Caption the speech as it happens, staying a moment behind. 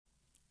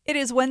It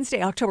is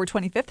Wednesday, October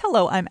 25th.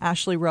 Hello, I'm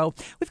Ashley Rowe.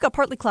 We've got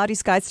partly cloudy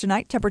skies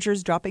tonight,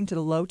 temperatures dropping to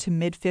the low to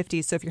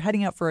mid-50s. So if you're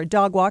heading out for a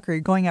dog walk or you're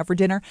going out for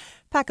dinner,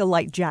 pack a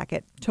light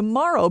jacket.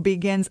 Tomorrow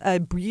begins a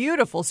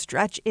beautiful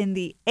stretch in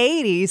the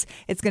 80s.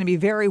 It's going to be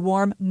very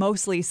warm,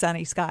 mostly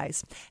sunny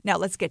skies. Now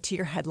let's get to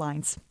your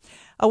headlines.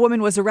 A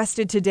woman was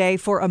arrested today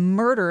for a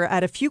murder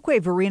at a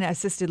Fuquay-Varina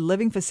assisted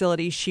living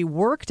facility she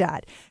worked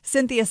at.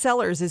 Cynthia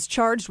Sellers is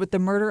charged with the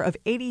murder of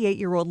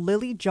 88-year-old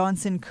Lily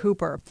Johnson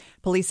Cooper.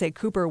 Police say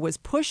Cooper was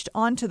pushed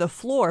onto the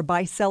floor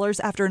by Sellers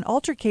after an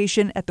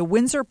altercation at the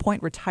Windsor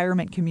Point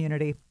Retirement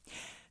Community.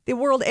 The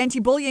World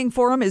Anti-Bullying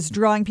Forum is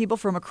drawing people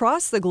from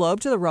across the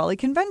globe to the Raleigh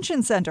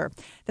Convention Center.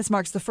 This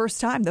marks the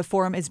first time the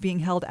forum is being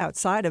held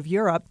outside of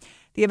Europe.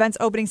 The event's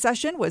opening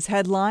session was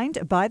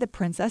headlined by the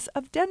Princess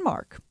of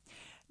Denmark.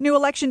 New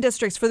election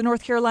districts for the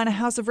North Carolina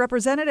House of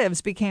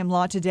Representatives became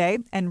law today,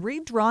 and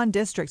redrawn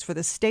districts for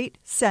the state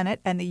Senate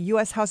and the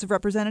U.S. House of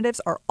Representatives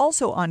are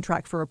also on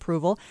track for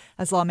approval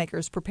as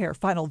lawmakers prepare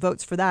final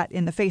votes for that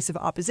in the face of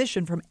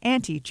opposition from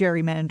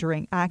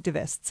anti-gerrymandering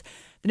activists.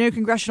 The new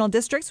congressional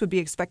districts would be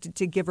expected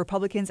to give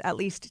Republicans at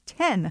least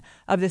 10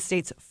 of the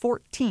state's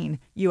 14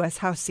 U.S.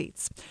 House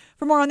seats.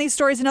 For more on these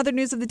stories and other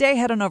news of the day,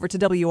 head on over to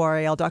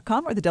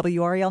WRAL.com or the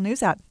WRAL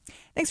News app.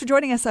 Thanks for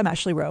joining us. I'm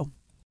Ashley Rowe.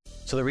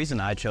 So the reason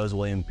I chose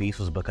William Peace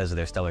was because of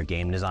their stellar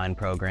game design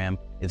program.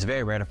 It's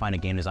very rare to find a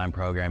game design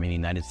program in the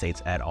United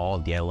States at all,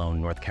 let alone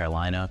North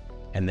Carolina.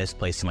 And this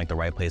place seemed like the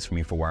right place for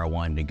me for where I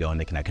wanted to go and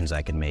the connections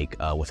I could make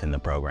within the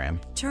program.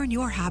 Turn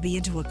your hobby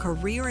into a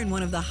career in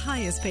one of the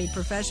highest paid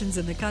professions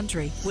in the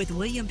country with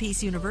William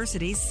Peace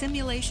University's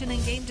Simulation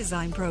and Game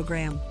Design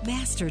program.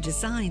 Master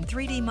design,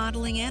 3D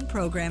modeling, and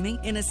programming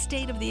in a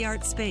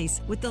state-of-the-art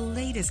space with the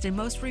latest and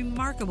most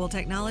remarkable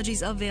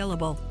technologies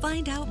available.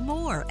 Find out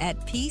more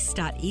at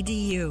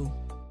peace.edu.